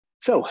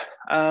So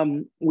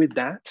with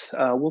that,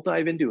 we'll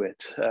dive into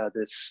it,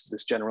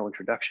 this general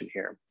introduction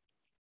here.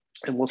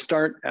 And we'll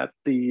start at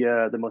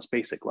the most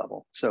basic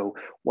level. So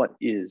what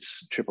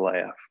is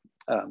IIIF?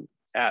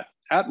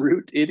 At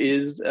root, it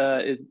is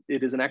an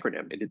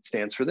acronym. It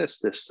stands for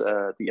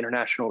the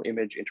International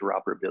Image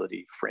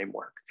Interoperability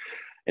Framework.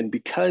 And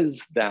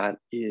because that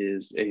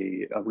is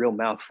a real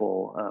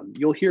mouthful,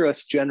 you'll hear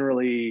us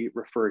generally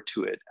refer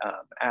to it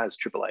as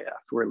IIIF,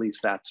 or at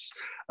least that's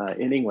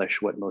in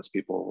English what most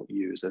people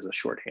use as a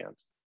shorthand.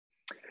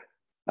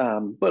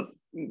 But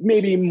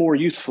maybe more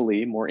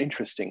usefully, more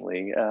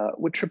interestingly,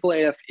 what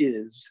IIIF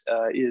is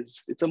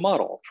it's a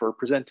model for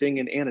presenting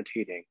and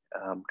annotating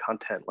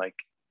content like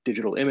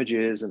digital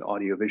images and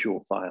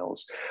audiovisual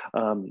files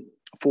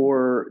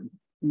for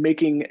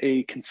making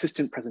a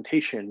consistent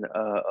presentation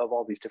of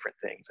all these different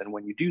things. And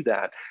when you do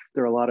that,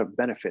 there are a lot of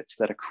benefits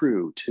that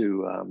accrue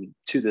to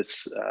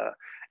this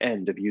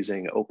end of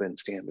using open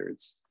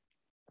standards.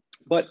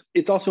 But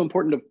it's also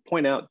important to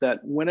point out that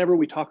whenever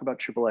we talk about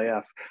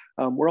IIIF,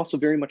 we're also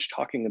very much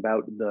talking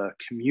about the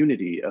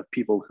community of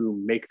people who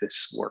make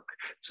this work.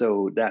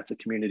 So that's a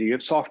community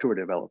of software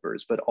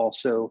developers, but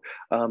also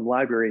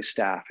library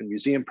staff and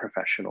museum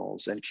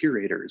professionals and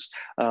curators,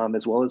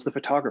 as well as the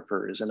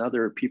photographers and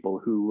other people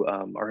who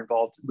are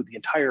involved with the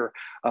entire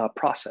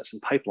process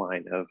and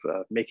pipeline of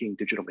making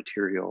digital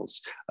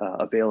materials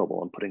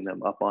available and putting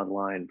them up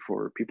online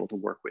for people to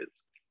work with.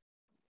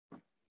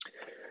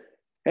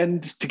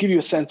 And to give you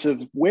a sense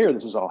of where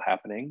this is all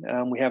happening,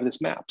 we have this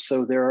map.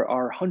 So there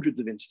are hundreds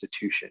of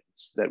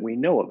institutions that we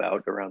know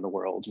about around the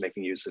world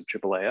making use of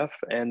IIIF,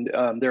 and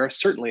there are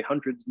certainly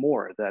hundreds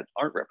more that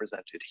aren't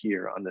represented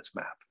here on this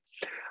map.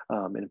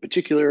 In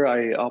particular,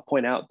 I'll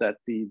point out that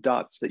the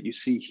dots that you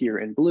see here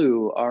in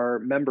blue are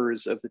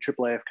members of the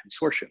IIIF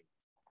Consortium.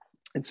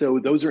 And so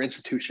those are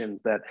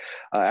institutions that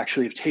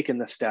actually have taken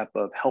the step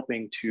of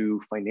helping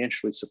to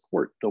financially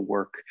support the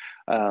work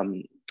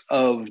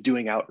of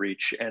doing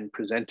outreach and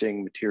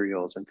presenting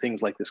materials and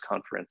things like this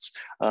conference,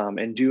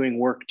 and doing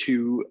work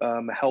to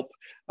help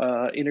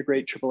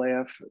integrate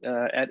IIIF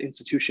at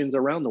institutions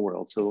around the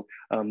world, so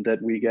that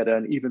we get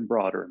an even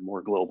broader,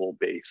 more global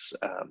base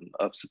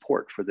of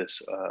support for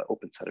this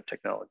open set of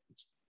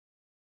technologies.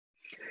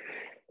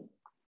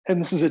 And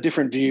this is a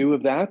different view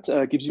of that,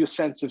 gives you a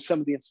sense of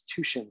some of the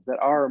institutions that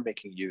are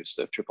making use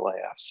of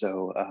IIIF.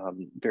 So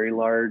very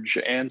large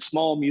and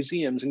small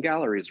museums and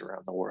galleries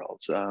around the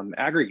world,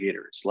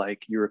 aggregators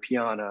like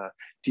Europeana,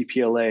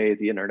 DPLA,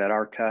 the Internet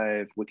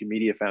Archive,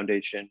 Wikimedia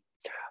Foundation,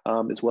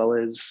 as well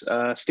as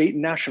state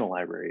and national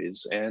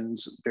libraries and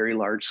very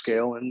large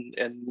scale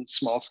and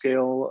small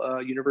scale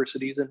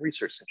universities and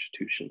research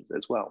institutions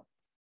as well.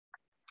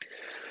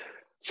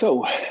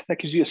 So that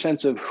gives you a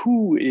sense of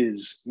who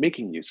is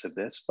making use of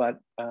this, but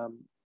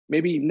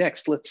maybe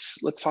next let's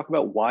talk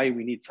about why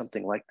we need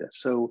something like this.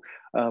 So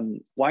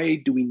why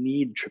do we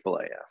need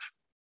IIIF?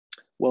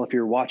 Well, if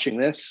you're watching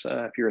this,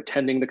 if you're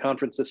attending the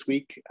conference this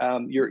week,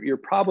 you're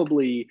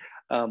probably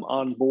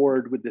on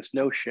board with this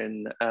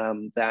notion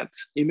that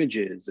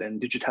images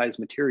and digitized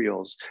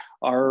materials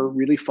are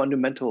really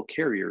fundamental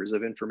carriers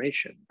of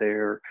information.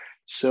 They're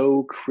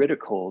so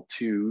critical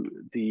to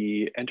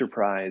the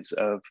enterprise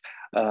of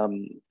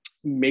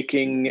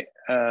making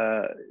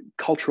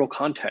cultural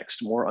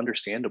context more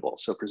understandable.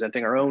 So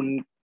presenting our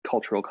own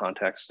cultural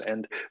context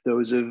and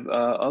those of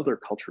other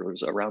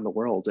cultures around the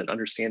world, and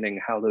understanding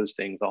how those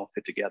things all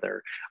fit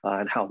together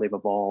and how they've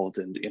evolved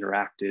and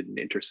interacted and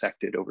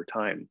intersected over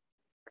time.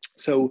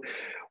 So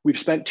we've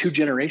spent 2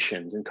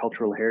 generations in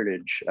cultural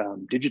heritage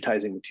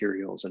digitizing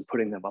materials and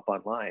putting them up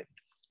online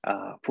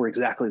for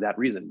exactly that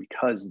reason,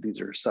 because these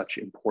are such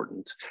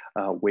important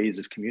ways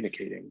of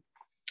communicating.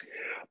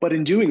 But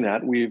in doing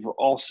that, we've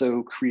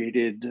also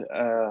created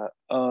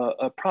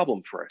a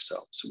problem for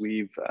ourselves.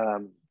 We've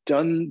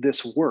done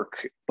this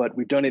work, but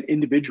we've done it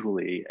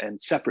individually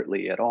and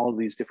separately at all of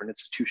these different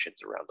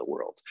institutions around the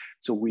world.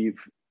 So we've,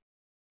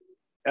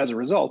 as a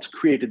result,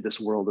 created this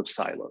world of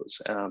silos.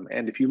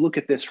 And if you look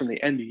at this from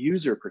the end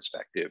user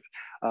perspective,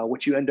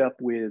 what you end up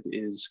with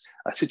is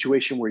a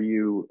situation where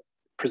you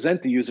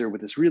present the user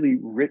with this really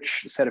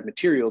rich set of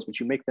materials, but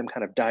you make them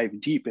kind of dive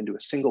deep into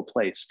a single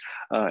place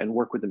and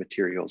work with the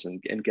materials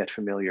and get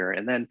familiar.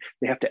 And then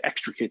they have to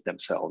extricate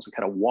themselves and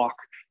kind of walk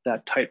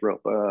that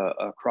tightrope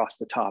across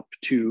the top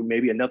to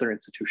maybe another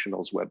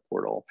institutional's web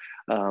portal,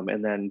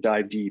 and then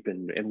dive deep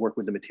and work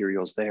with the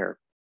materials there.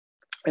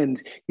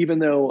 And even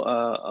though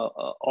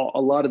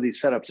a lot of these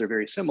setups are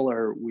very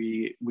similar,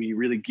 we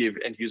really give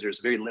end users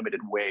a very limited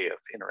way of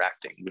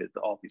interacting with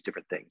all these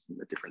different things and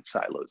the different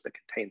silos that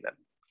contain them.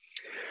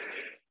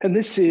 And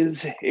this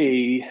is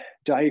a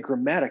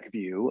diagrammatic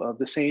view of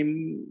the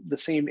same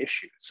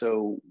issue.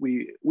 So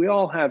we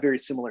all have very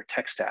similar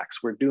tech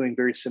stacks. We're doing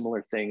very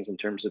similar things in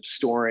terms of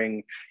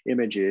storing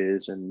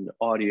images and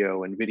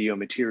audio and video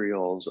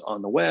materials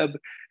on the web,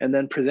 and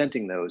then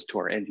presenting those to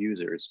our end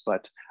users.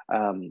 But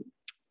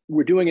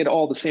we're doing it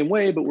all the same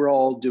way, but we're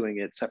all doing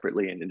it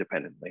separately and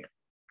independently.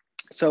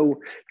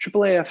 So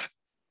IIIF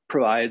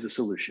provides a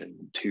solution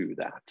to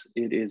that.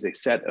 It is a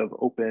set of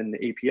open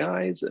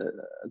APIs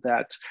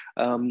that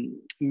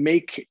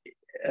make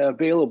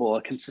available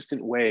a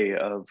consistent way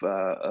of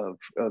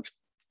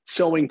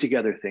sewing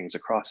together things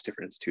across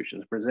different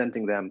institutions,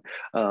 presenting them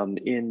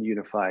in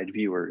unified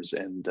viewers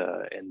and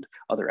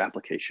other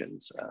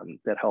applications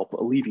that help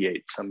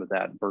alleviate some of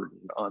that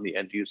burden on the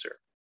end user.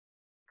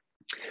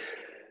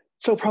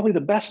 So probably the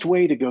best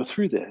way to go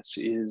through this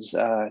is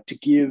to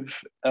give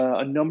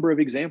a number of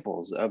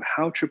examples of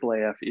how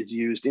IIIF is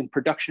used in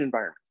production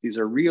environments. These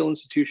are real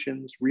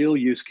institutions, real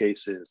use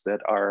cases that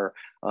are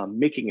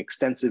making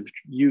extensive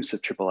use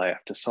of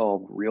IIIF to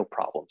solve real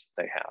problems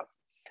that they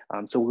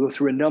have. So we'll go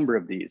through a number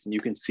of these and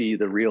you can see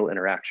the real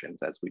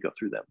interactions as we go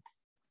through them.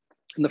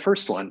 And the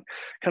first one,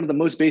 kind of the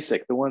most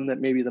basic, the one that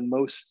maybe the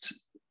most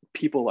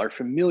people are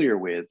familiar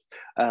with,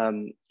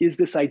 is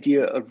this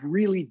idea of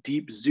really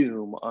deep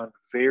zoom on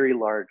very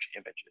large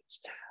images.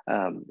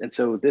 And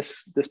so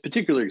this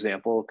particular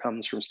example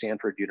comes from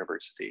Stanford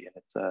University, and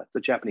it's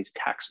a Japanese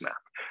tax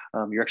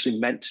map. You're actually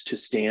meant to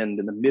stand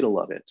in the middle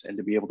of it and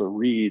to be able to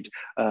read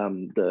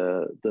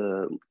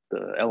the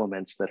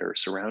elements that are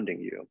surrounding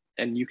you.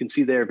 And you can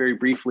see there very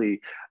briefly,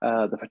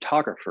 the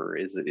photographer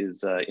is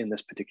in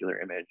this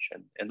particular image.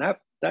 And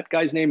that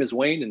guy's name is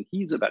Wayne, and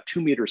he's about 2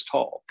 meters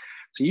tall.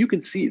 So you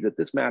can see that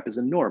this map is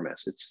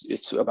enormous.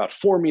 It's about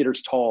 4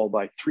 meters tall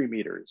by 3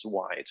 meters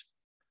wide.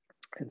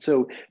 And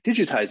so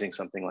digitizing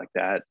something like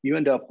that, you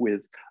end up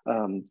with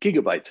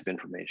gigabytes of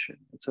information.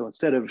 And so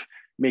instead of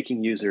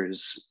making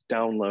users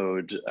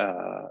download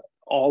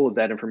all of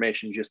that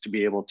information just to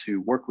be able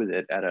to work with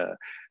it at a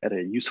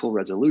useful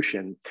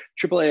resolution,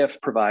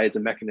 IIIF provides a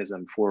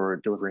mechanism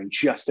for delivering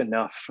just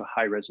enough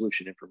high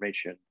resolution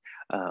information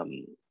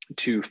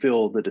to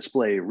fill the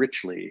display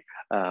richly,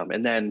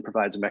 and then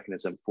provides a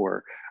mechanism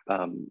for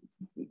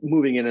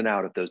moving in and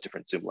out of those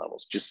different zoom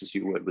levels, just as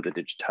you would with a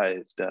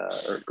digitized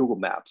or Google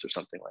Maps or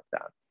something like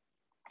that.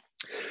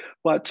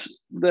 But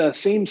the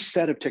same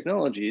set of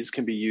technologies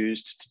can be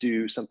used to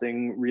do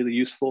something really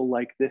useful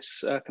like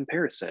this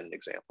comparison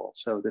example.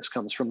 So this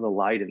comes from the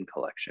Leiden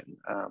collection.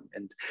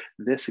 And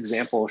this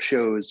example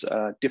shows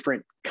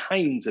different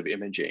kinds of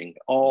imaging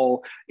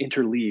all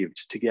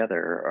interleaved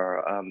together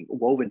or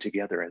woven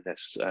together in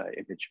this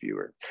image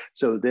viewer.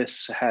 So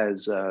this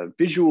has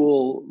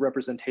visual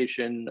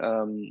representation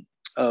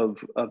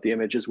of the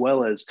image, as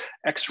well as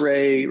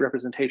X-ray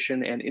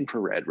representation and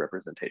infrared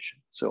representation.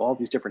 So all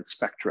these different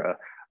spectra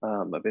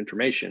of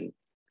information.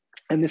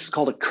 And this is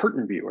called a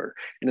curtain viewer,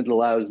 and it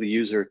allows the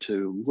user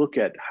to look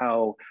at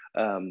how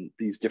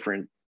these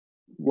different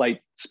light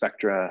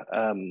spectra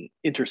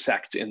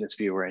intersect in this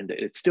viewer, and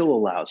it still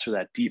allows for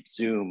that deep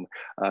zoom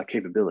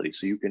capability.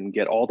 So you can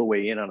get all the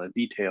way in on a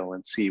detail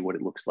and see what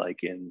it looks like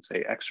in,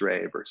 say,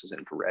 X-ray versus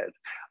infrared,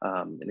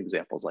 and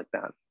examples like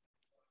that.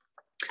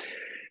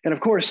 And of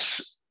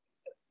course,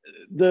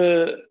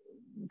 the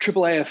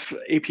IIIF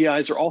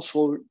APIs are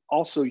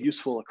also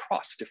useful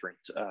across different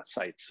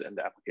sites and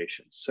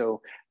applications.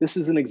 So this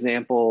is an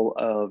example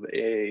of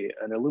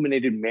an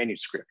illuminated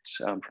manuscript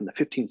from the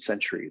 15th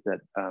century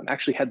that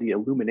actually had the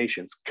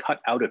illuminations cut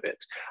out of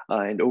it,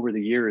 and over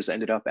the years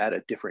ended up at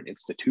a different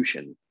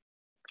institution.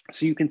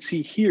 So you can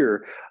see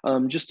here,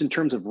 just in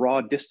terms of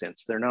raw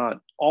distance, they're not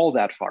all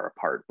that far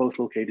apart, both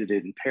located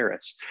in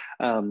Paris.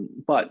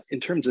 But in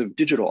terms of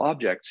digital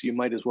objects, you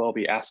might as well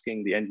be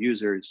asking the end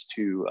users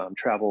to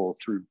travel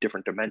through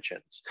different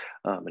dimensions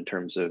in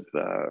terms of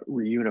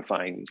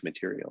reunifying these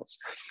materials.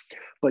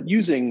 But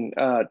using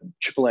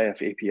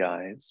IIIF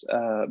APIs,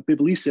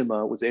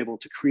 Biblissima was able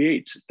to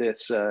create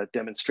this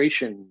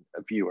demonstration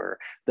viewer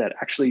that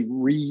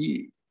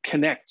actually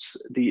connects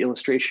the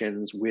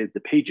illustrations with the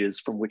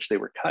pages from which they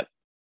were cut.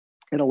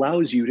 It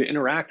allows you to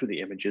interact with the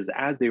images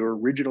as they were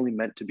originally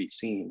meant to be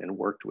seen and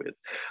worked with.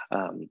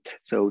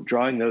 So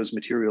drawing those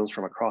materials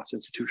from across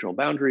institutional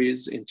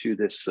boundaries into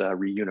this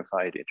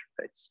reunified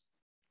interface.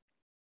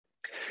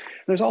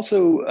 There's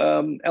also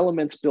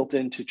elements built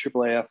into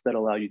IIIF that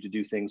allow you to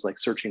do things like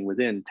searching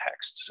within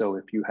text. So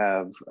if you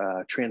have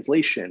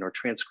translation or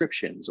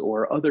transcriptions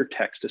or other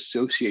text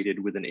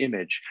associated with an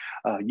image,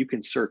 you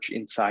can search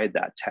inside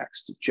that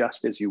text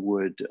just as you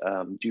would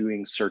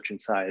doing search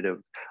inside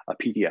of a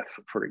PDF,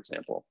 for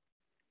example.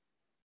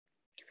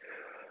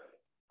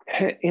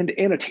 And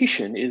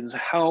annotation is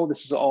how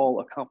this is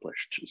all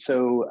accomplished.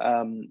 So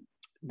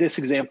this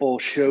example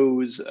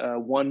shows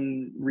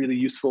one really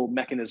useful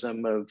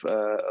mechanism of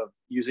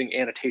using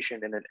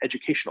annotation in an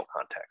educational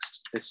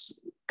context.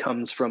 This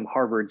comes from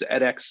Harvard's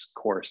edX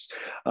course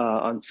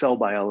on cell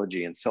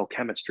biology and cell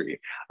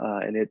chemistry.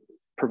 And it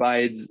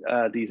provides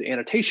these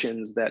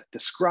annotations that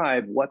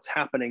describe what's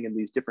happening in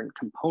these different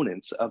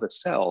components of a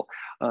cell.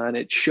 And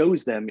it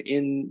shows them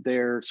in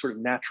their sort of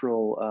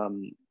natural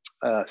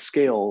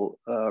scale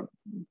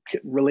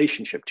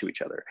relationship to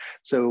each other.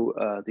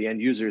 So the end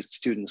users,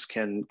 students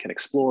can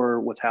explore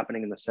what's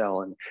happening in the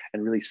cell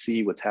and really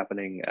see what's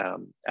happening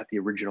at the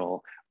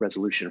original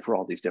resolution for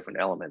all these different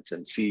elements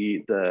and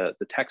see the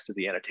text of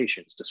the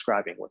annotations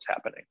describing what's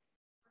happening.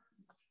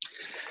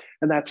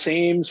 And that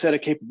same set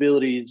of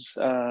capabilities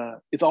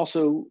is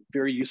also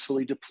very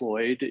usefully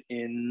deployed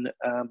in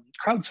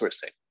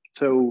crowdsourcing.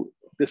 So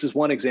this is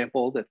one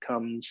example that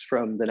comes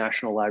from the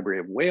National Library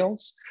of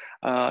Wales,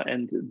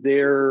 and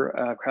their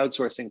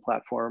crowdsourcing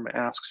platform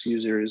asks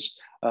users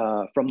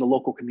from the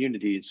local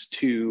communities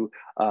to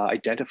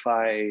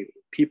identify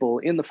people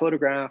in the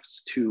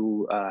photographs,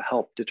 to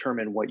help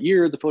determine what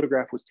year the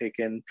photograph was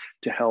taken,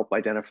 to help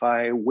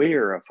identify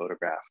where a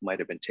photograph might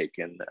have been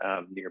taken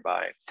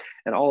nearby.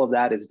 And all of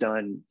that is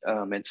done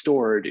and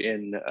stored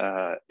in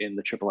the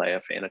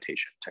IIIF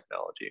annotation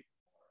technology.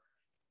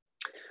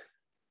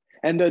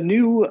 And a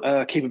new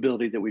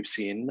capability that we've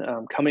seen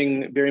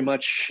coming very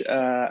much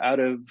out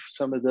of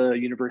some of the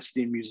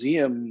university and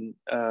museum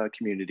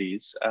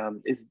communities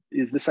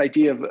is this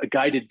idea of a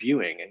guided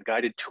viewing and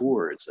guided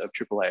tours of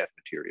IIIF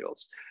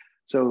materials.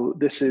 So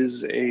this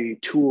is a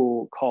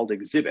tool called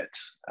Exhibit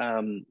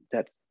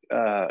that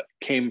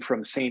came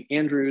from St.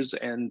 Andrews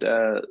and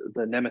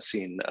the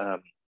Nemesine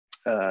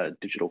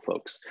digital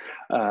folks.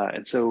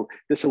 And so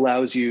this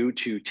allows you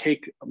to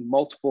take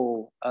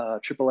multiple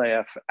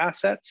IIIF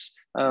assets,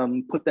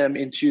 put them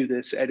into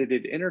this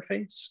edited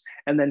interface,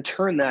 and then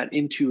turn that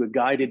into a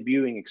guided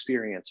viewing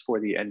experience for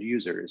the end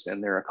users.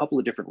 And there are a couple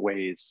of different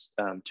ways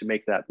to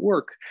make that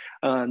work.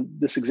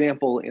 This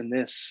example in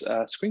this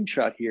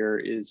screenshot here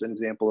is an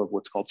example of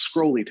what's called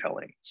scrolly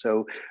telling.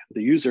 So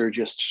the user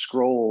just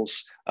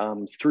scrolls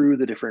through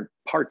the different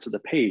parts of the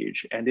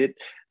page, and it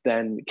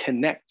then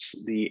connects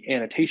the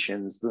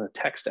annotations, the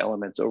text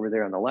elements over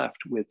there on the left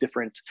with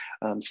different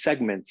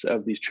segments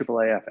of these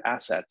IIIF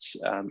assets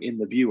in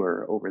the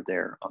viewer over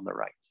there on the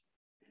right.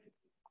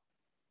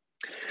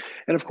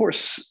 And of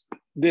course,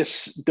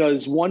 this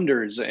does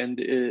wonders, and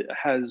it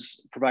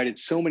has provided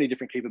so many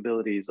different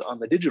capabilities on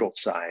the digital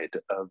side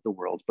of the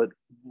world, but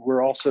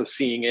we're also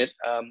seeing it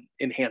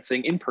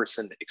enhancing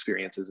in-person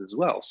experiences as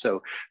well.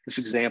 So this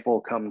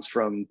example comes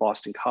from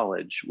Boston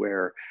College,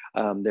 where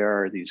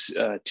there are these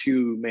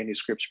two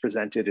manuscripts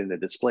presented in a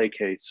display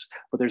case,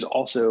 but there's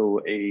also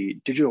a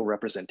digital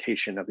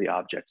representation of the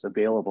objects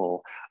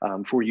available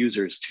for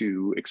users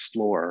to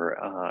explore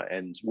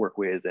and work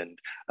with and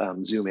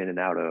zoom in and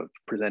out of,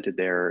 presented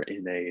there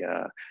in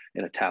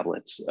a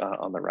tablet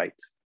on the right.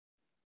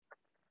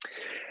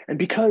 And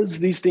because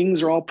these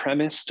things are all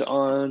premised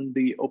on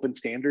the open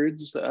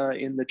standards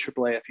in the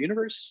IIIF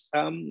universe,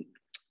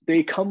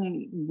 they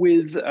come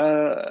with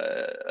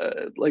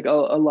like a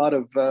lot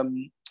of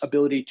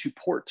ability to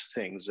port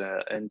things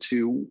and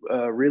to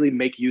really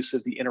make use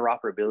of the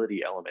interoperability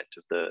element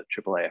of the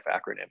IIIF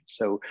acronym.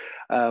 So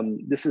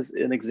this is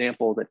an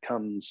example that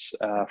comes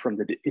from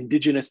the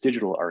Indigenous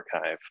Digital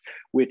Archive,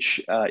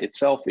 which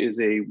itself is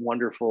a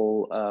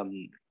wonderful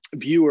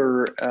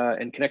viewer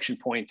and connection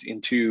point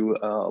into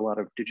a lot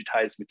of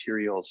digitized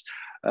materials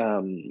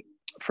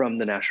from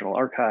the National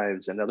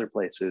Archives and other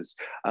places.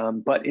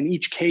 But in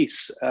each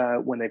case,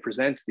 when they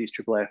present these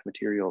IIIF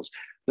materials,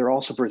 they're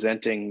also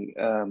presenting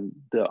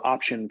the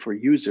option for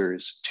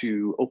users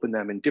to open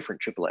them in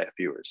different IIIF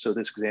viewers. So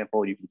this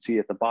example you can see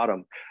at the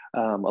bottom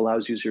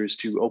allows users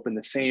to open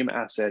the same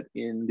asset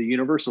in the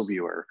Universal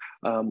Viewer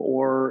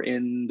or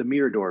in the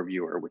Mirador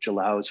Viewer, which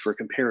allows for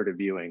comparative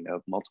viewing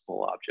of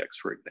multiple objects,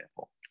 for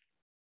example.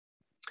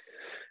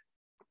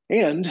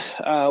 And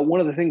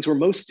one of the things we're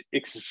most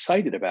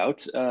excited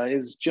about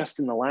is just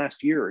in the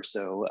last year or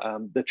so,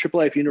 the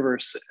IIIF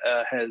universe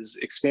has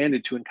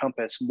expanded to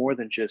encompass more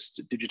than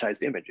just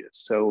digitized images.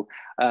 So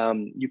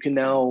you can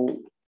now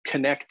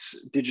connect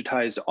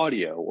digitized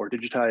audio or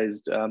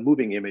digitized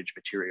moving image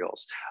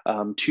materials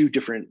to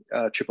different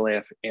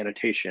IIIF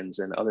annotations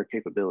and other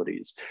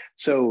capabilities.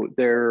 So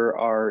there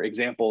are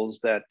examples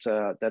that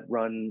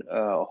run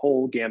a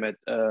whole gamut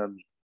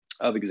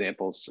of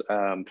examples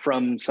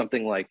from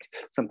something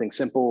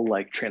simple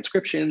like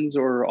transcriptions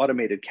or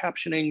automated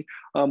captioning,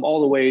 all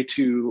the way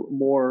to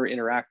more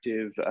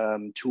interactive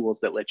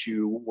tools that let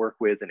you work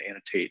with and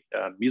annotate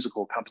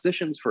musical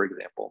compositions, for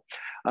example.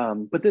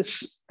 But the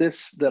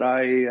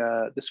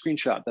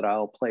screenshot that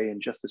I'll play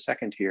in just a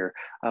second here,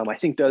 I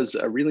think does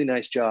a really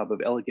nice job of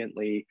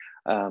elegantly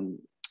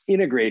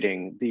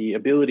integrating the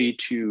ability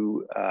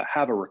to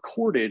have a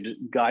recorded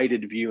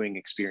guided viewing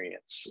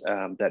experience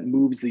that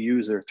moves the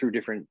user through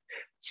different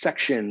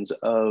sections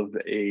of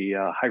a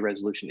high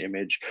resolution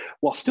image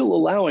while still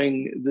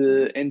allowing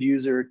the end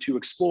user to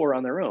explore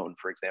on their own,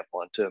 for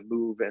example, and to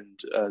move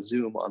and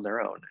zoom on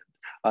their own.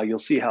 You'll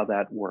see how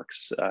that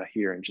works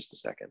here in just a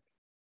second.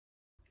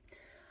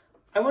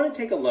 I want to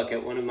take a look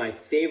at one of my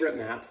favorite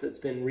maps that's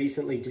been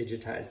recently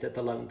digitized at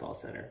the Leventhal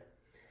Center.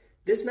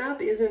 This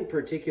map isn't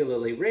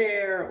particularly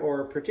rare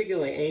or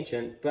particularly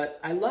ancient, but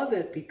I love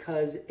it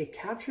because it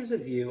captures a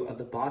view of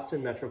the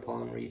Boston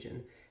metropolitan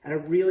region at a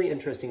really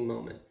interesting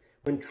moment,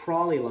 when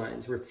trolley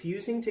lines were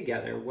fusing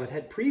together what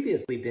had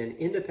previously been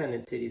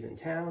independent cities and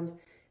towns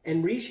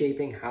and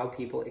reshaping how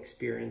people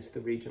experienced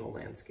the regional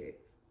landscape.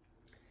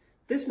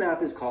 This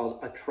map is called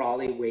a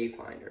trolley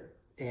wayfinder,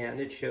 and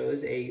it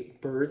shows a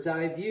bird's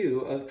eye view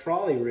of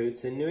trolley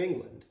routes in New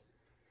England.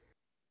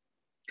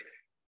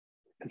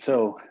 And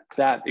so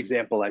that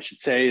example, I should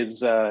say,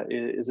 is an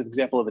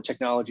example of a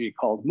technology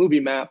called Movie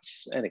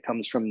Maps, and it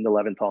comes from the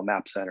Leventhal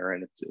Map Center,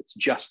 and it's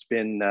just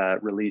been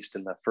released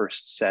in the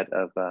first set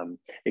of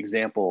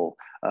example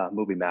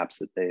movie maps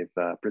that they've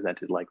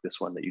presented, like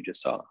this one that you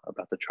just saw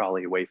about the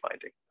trolley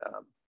wayfinding.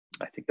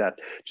 I think that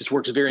just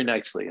works very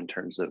nicely in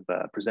terms of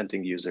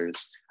presenting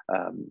users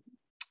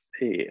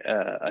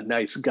a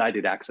nice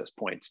guided access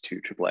point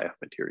to IIIF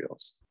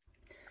materials.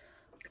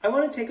 I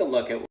want to take a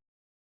look at.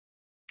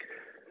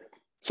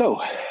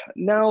 So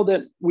now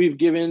that we've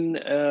given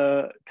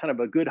kind of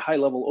a good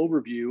high-level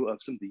overview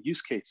of some of the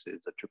use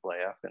cases at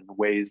IIIF and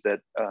ways that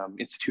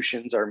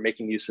institutions are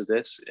making use of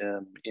this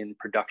in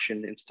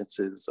production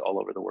instances all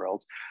over the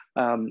world,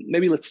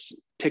 maybe let's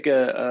take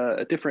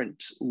a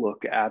different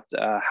look at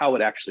how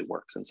it actually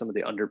works and some of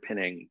the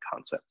underpinning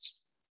concepts.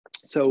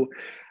 So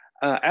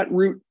at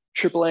root,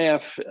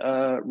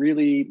 IIIF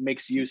really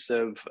makes use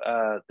of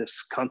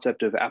this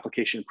concept of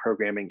application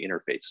programming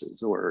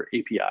interfaces, or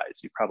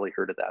APIs. You've probably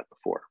heard of that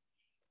before.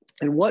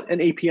 And what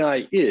an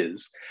API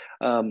is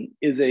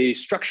a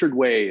structured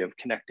way of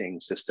connecting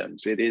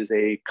systems. It is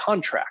a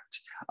contract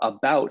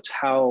about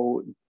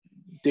how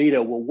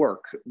data will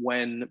work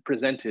when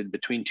presented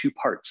between two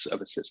parts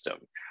of a system.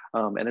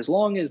 And as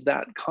long as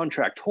that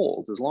contract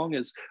holds, as long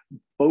as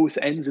both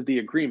ends of the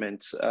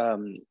agreement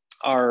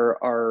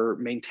are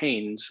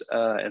maintained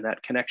and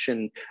that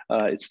connection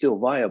is still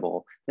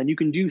viable, then you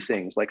can do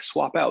things like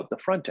swap out the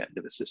front end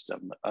of a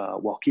system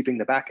while keeping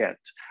the back end.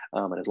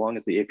 And as long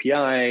as the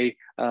API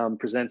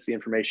presents the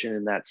information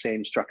in that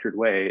same structured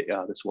way,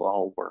 this will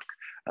all work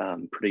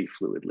pretty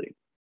fluidly.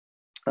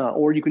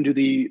 Or you can do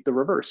the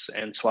reverse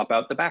and swap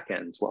out the back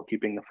ends while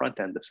keeping the front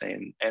end the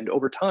same. And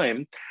over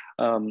time,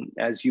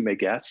 as you may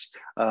guess,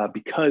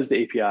 because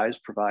the APIs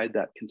provide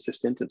that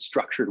consistent and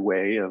structured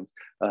way of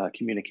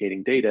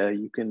communicating data,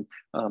 you can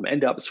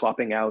end up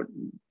swapping out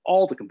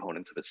all the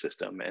components of a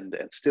system and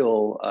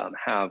still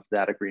have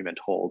that agreement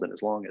hold. And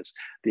as long as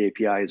the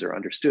APIs are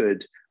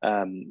understood,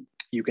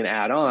 you can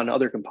add on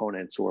other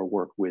components or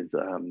work with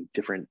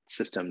different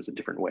systems in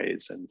different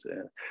ways. And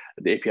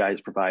the APIs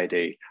provide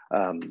a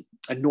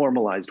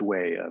normalized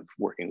way of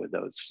working with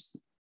those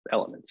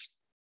elements.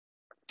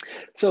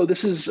 So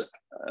this is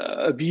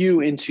a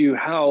view into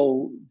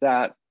how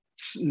that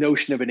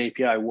notion of an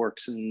API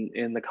works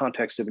in the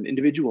context of an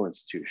individual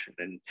institution.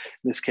 And in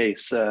this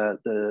case,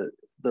 the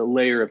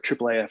layer of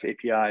IIIF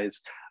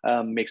APIs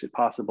makes it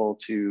possible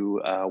to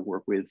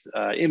work with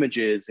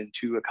images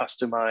into a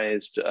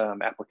customized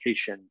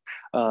application,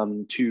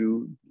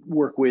 to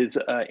work with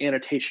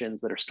annotations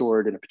that are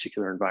stored in a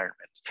particular environment.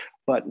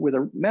 But where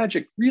the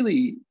magic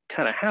really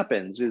kind of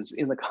happens is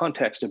in the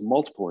context of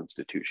multiple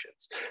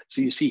institutions.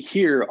 So you see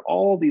here,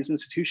 all these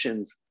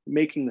institutions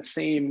making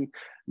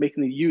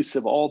the use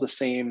of all the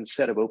same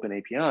set of open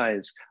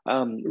APIs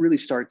really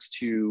starts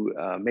to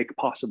make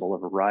possible a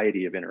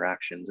variety of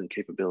interactions and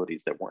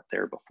capabilities that weren't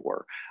there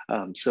before.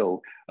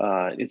 So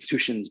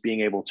institutions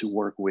being able to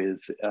work with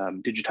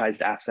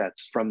digitized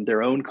assets from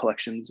their own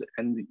collections,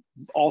 and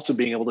also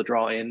being able to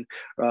draw in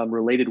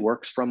related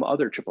works from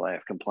other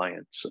IIIF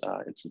compliance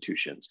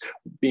institutions,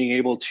 being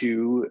able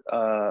to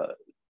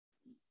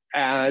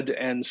add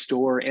and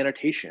store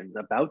annotations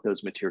about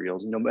those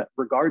materials,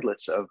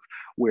 regardless of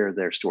where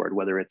they're stored,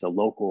 whether it's a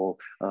local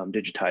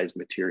digitized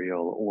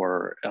material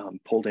or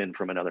pulled in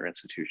from another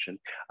institution.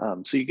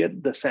 So you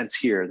get the sense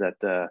here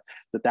that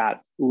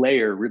that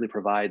layer really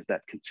provides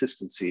that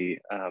consistency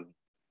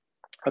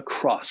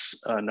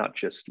across not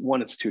just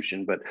one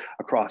institution, but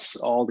across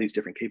all these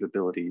different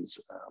capabilities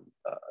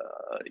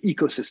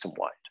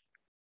ecosystem-wide.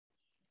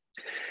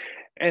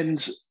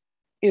 And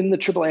in the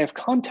IIIF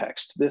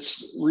context,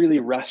 this really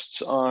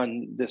rests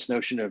on this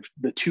notion of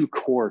the two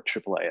core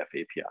IIIF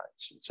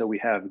APIs. So we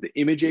have the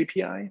image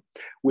API,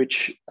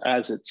 which,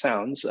 as it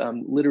sounds,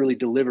 literally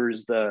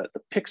delivers the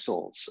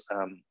pixels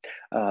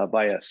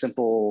via a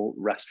simple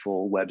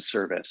RESTful web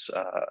service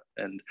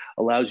and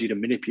allows you to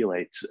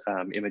manipulate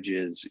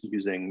images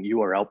using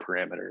URL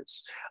parameters.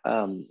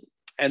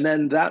 And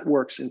then that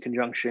works in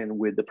conjunction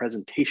with the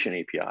presentation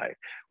API,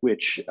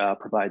 which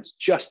provides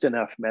just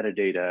enough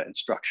metadata and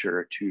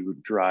structure to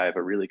drive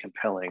a really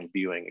compelling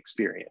viewing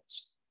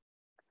experience.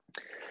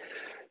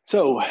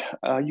 So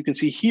you can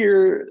see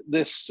here,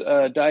 this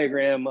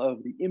diagram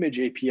of the image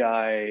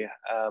API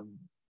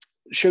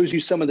shows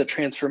you some of the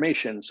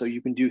transformation. So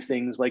you can do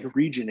things like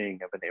regioning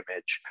of an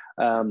image,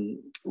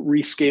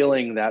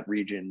 rescaling that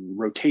region,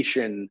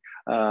 rotation,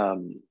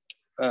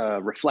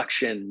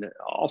 reflection,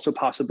 also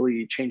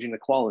possibly changing the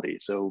quality.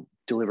 So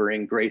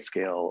delivering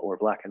grayscale or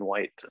black and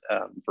white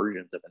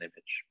versions of an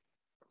image.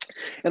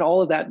 And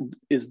all of that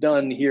is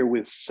done here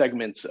with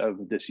segments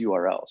of this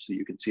URL. So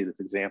you can see this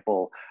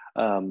example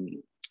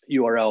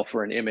URL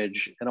for an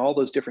image, and all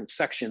those different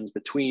sections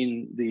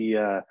between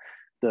the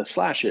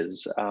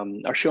slashes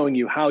are showing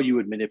you how you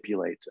would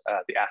manipulate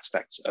the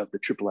aspects of the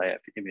IIIF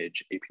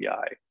image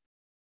API.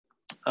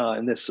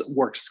 And this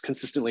works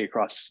consistently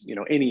across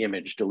any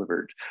image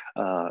delivered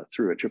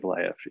through a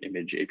IIIF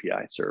image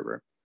API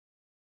server.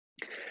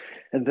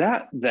 And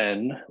that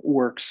then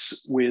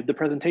works with the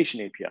presentation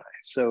API.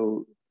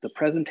 So the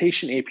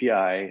presentation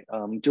API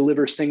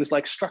delivers things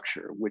like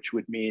structure, which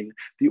would mean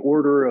the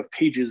order of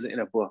pages in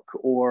a book,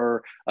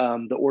 or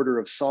the order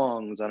of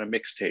songs on a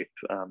mixtape,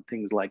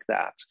 things like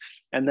that.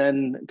 And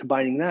then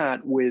combining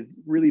that with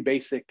really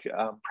basic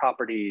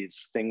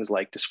properties, things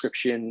like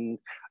description,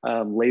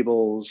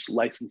 labels,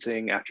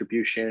 licensing,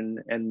 attribution,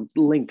 and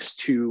links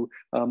to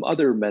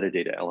other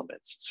metadata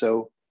elements.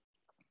 So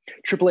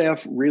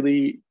IIIF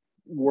really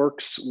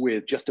works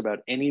with just about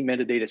any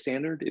metadata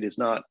standard. It is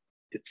not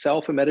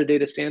itself a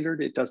metadata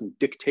standard. It doesn't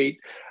dictate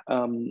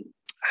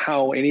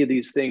how any of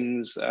these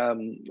things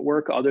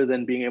work, other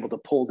than being able to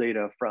pull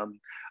data from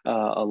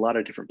a lot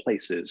of different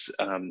places.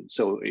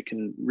 So it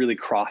can really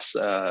cross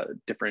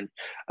different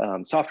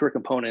software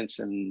components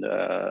and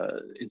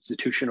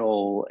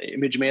institutional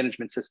image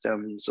management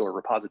systems or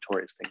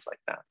repositories, things like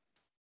that.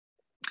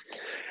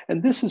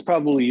 And this is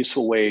probably a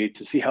useful way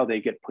to see how they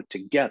get put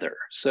together.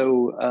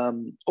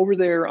 So over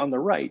there on the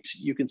right,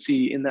 you can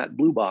see in that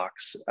blue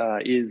box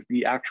is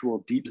the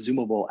actual deep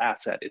zoomable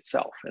asset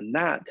itself. And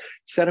that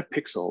set of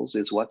pixels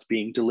is what's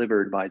being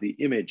delivered by the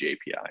image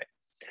API.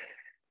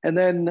 And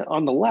then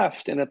on the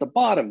left and at the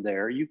bottom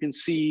there, you can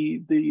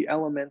see the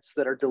elements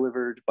that are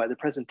delivered by the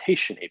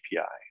presentation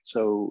API.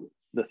 So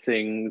the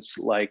things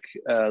like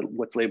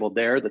what's labeled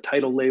there, the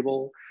title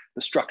label,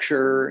 the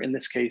structure, in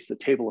this case, the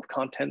table of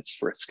contents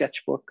for a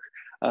sketchbook,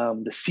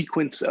 the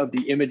sequence of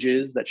the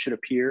images that should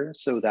appear,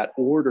 so that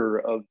order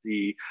of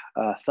the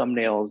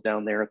thumbnails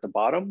down there at the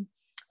bottom,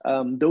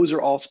 those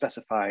are all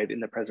specified in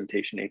the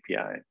presentation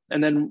API.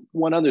 And then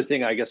one other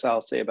thing I guess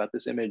I'll say about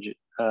this image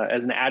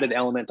as an added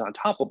element on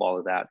top of all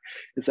of that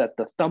is that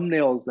the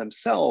thumbnails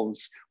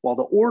themselves, while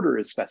the order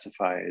is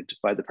specified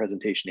by the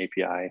presentation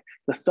API,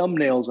 the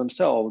thumbnails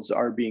themselves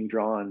are being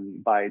drawn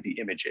by the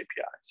image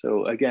API.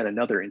 So again,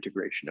 another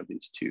integration of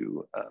these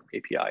two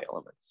API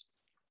elements.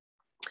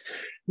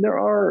 There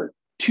are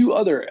two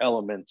other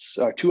elements,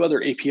 two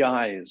other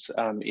APIs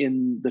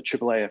in the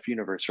IIIF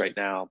universe right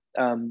now.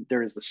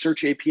 There is the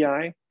search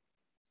API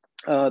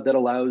that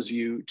allows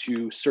you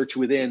to search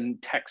within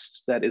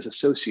text that is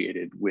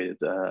associated with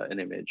an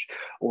image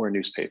or a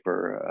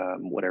newspaper,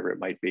 whatever it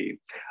might be.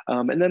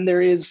 And then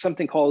there is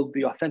something called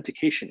the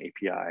authentication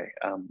API,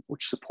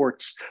 which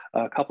supports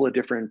a couple of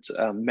different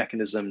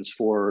mechanisms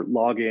for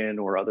login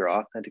or other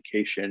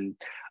authentication.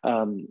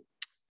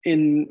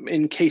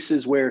 In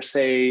cases where,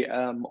 say,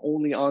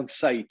 only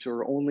on-site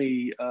or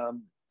only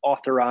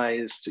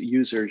authorized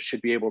users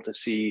should be able to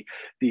see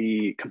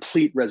the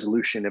complete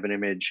resolution of an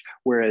image,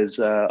 whereas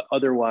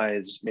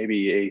otherwise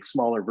maybe a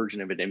smaller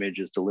version of an image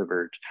is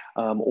delivered,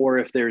 or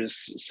if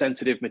there's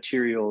sensitive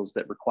materials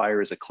that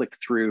requires a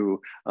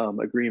click-through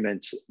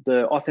agreement,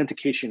 the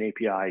authentication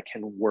API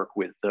can work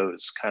with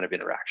those kind of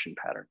interaction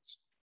patterns.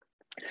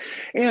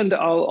 And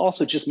I'll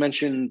also just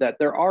mention that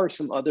there are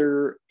some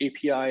other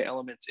API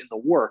elements in the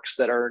works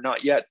that are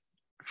not yet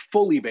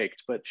fully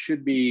baked, but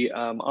should be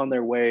on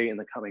their way in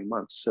the coming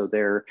months. So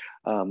there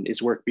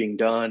is work being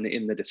done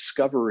in the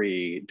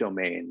discovery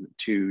domain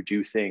to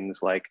do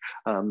things like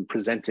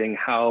presenting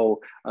how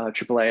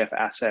IIIF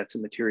assets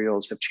and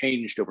materials have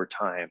changed over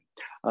time,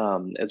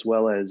 as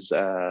well as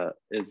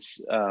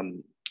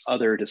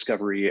other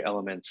discovery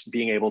elements,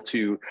 being able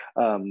to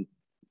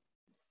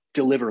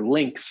deliver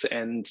links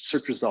and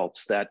search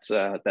results that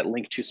that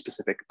link to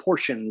specific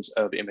portions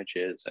of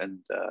images and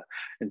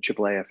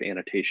IIIF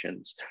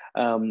annotations.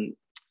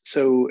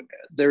 So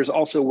there's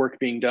also work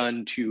being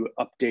done to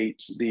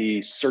update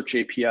the search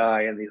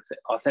API and the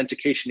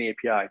authentication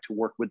API to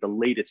work with the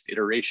latest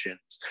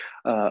iterations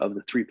of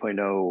the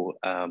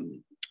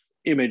 3.0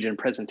 image and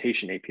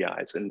presentation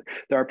APIs. And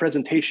there are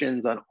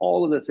presentations on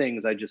all of the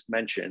things I just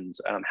mentioned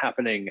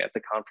happening at the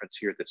conference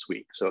here this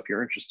week. So if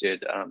you're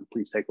interested,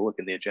 please take a look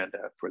in the agenda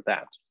for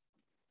that.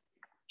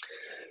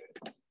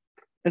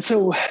 And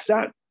so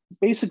that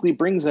basically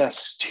brings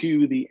us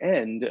to the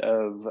end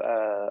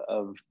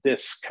of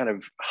this kind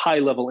of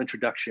high-level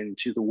introduction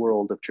to the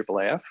world of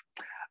IIIF.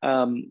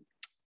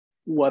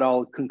 What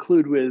I'll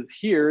conclude with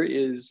here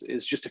is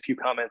just a few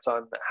comments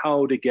on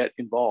how to get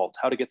involved,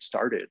 how to get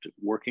started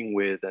working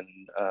with and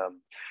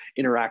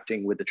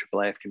interacting with the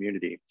IIIF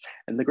community.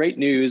 And the great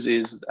news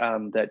is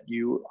that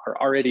you are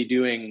already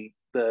doing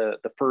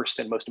the first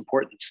and most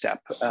important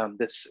step.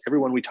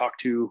 Everyone we talk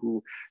to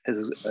who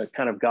has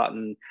kind of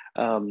gotten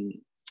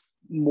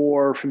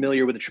more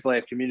familiar with the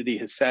IIIF community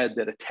has said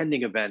that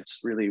attending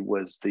events really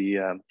was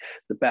the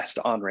best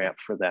on-ramp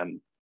for them.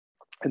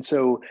 And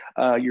so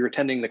you're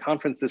attending the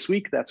conference this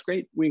week, that's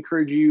great. We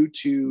encourage you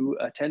to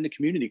attend a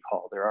community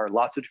call. There are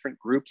lots of different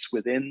groups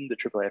within the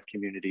IIIF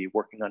community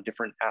working on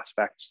different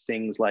aspects,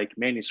 things like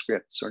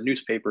manuscripts or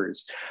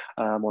newspapers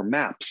or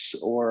maps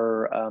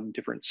or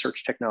different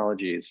search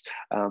technologies.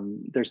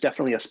 There's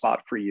definitely a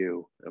spot for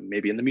you,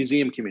 maybe in the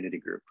museum community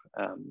group.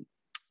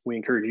 We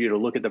encourage you to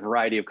look at the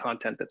variety of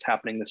content that's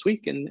happening this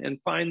week and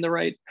find the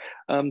right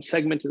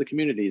segment of the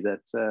community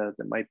that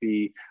might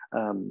be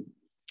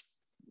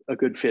a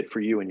good fit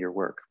for you and your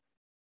work.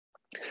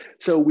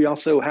 So we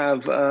also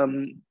have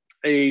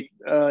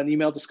an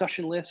email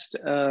discussion list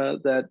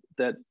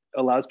that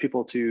allows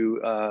people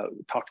to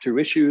talk through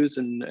issues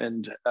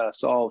and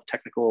solve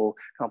technical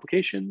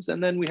complications.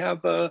 And then we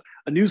have a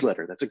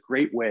newsletter. That's a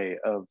great way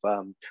of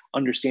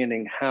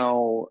understanding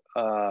how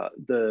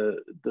the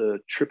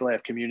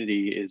IIIF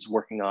community is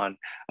working on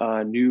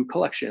new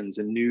collections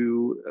and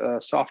new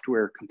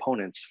software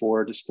components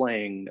for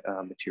displaying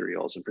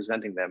materials and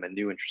presenting them in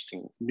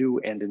new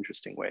and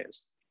interesting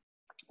ways.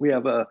 We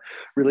have a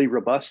really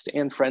robust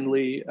and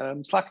friendly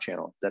Slack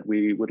channel that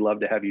we would love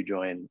to have you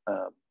join,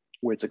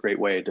 where it's a great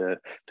way to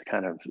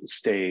kind of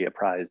stay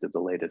apprised of the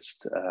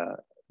latest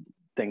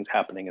things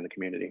happening in the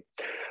community.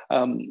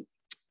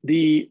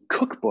 The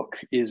cookbook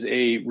is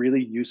a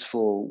really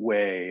useful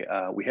way.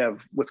 We have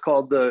what's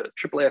called the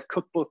IIIF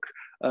Cookbook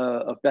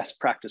of Best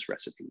Practice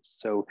Recipes.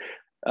 So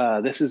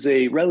this is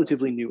a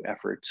relatively new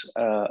effort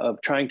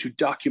of trying to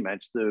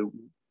document the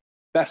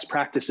best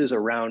practices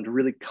around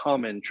really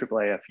common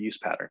IIIF use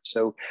patterns.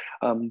 So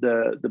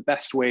the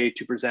best way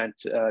to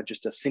present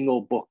just a single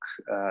book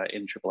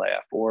in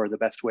IIIF, or the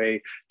best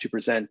way to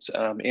present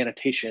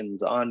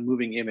annotations on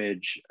moving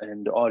image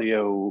and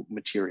audio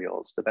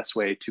materials, the best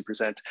way to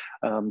present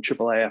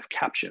IIIF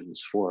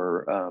captions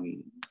for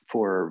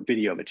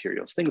video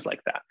materials, things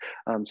like that.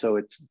 So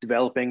it's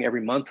developing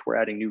every month. We're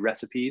adding new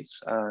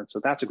recipes.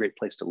 So that's a great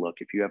place to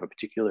look if you have a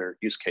particular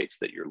use case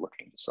that you're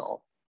looking to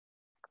solve.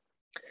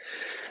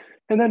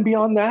 And then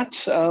beyond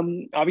that,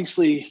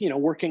 obviously,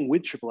 working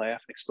with IIIF and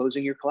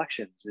exposing your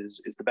collections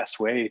is the best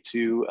way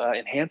to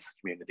enhance the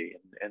community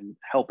and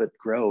help it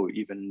grow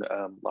even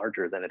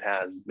larger than it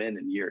has been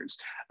in years.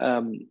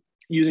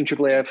 Using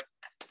IIIF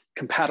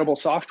compatible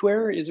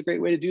software is a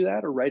great way to do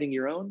that, or writing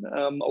your own.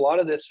 A lot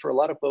of this, for a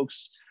lot of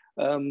folks,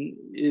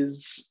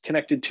 is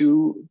connected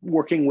to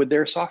working with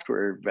their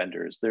software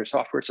vendors, their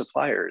software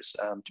suppliers,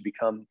 to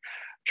become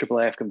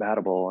IIIF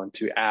compatible and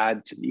to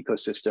add to the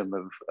ecosystem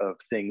of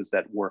things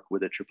that work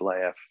with a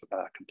IIIF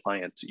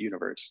compliant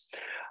universe.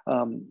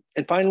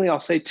 And finally, I'll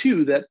say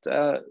too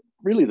that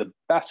really the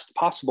best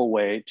possible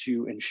way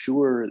to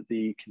ensure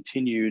the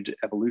continued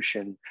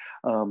evolution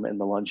and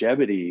the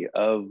longevity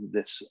of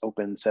this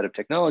open set of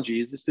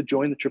technologies is to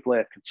join the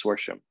IIIF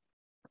Consortium.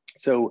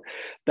 So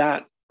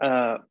that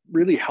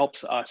really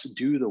helps us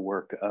do the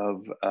work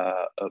of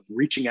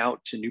reaching out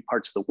to new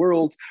parts of the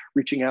world,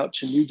 reaching out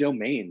to new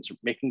domains,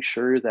 making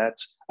sure that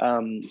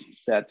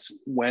that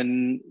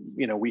when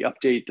we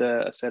update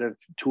a set of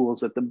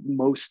tools, that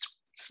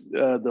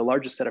the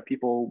largest set of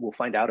people will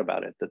find out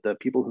about it, that the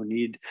people who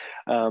need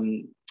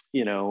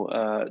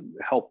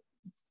help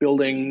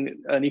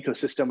building an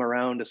ecosystem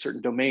around a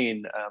certain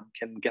domain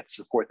can get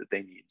support that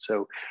they need.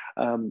 So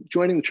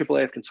joining the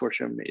IIIF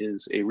Consortium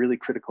is a really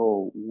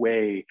critical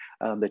way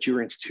that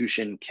your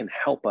institution can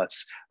help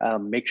us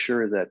make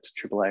sure that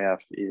IIIF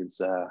is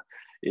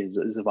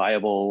a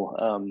viable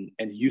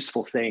and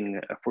useful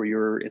thing for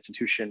your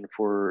institution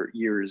for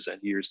years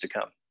and years to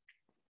come.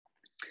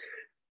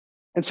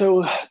 And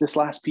so this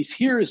last piece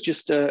here is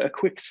just a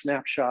quick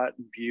snapshot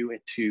view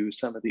into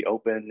some of the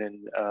open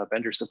and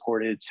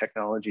vendor-supported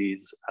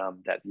technologies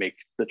that make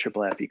the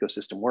IIIF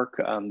ecosystem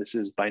work. This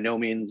is by no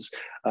means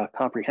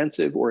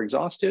comprehensive or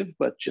exhaustive,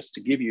 but just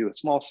to give you a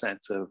small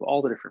sense of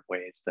all the different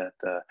ways that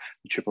the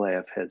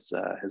IIIF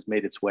has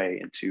made its way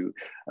into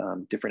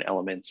different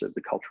elements of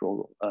the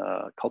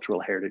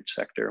cultural heritage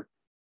sector.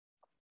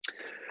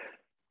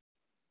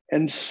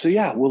 And so,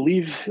 yeah, we'll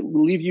leave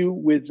you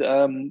with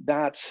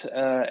that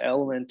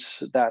element,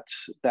 that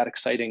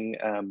exciting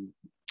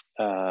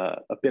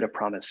a bit of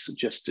promise.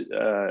 Just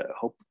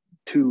hope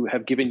to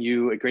have given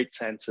you a great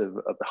sense of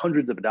the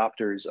hundreds of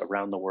adopters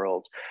around the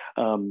world.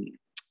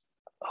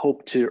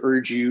 Hope to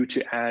urge you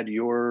to add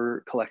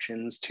your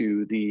collections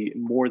to the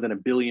more than 1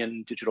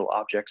 billion digital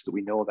objects that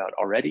we know about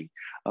already,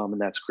 and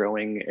that's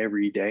growing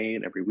every day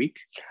and every week,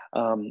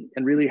 and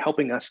really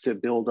helping us to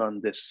build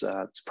on this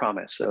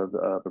promise of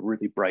a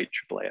really bright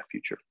IIIF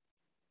future.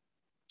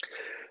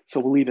 So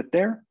we'll leave it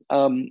there.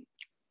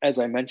 As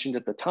I mentioned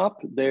at the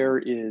top, there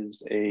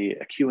is a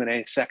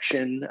Q&A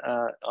section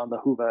on the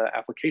Whova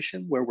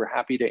application where we're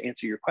happy to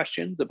answer your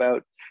questions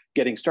about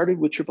getting started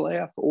with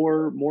IIIF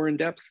or more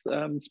in-depth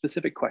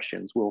specific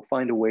questions. We'll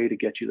find a way to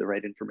get you the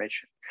right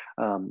information.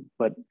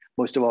 But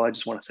most of all, I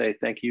just want to say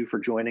thank you for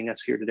joining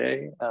us here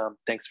today.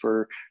 Thanks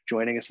for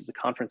joining us at the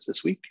conference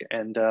this week.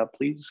 And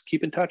please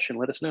keep in touch and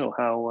let us know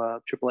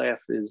how IIIF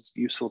is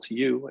useful to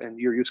you and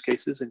your use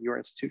cases in your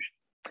institution.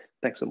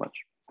 Thanks so much.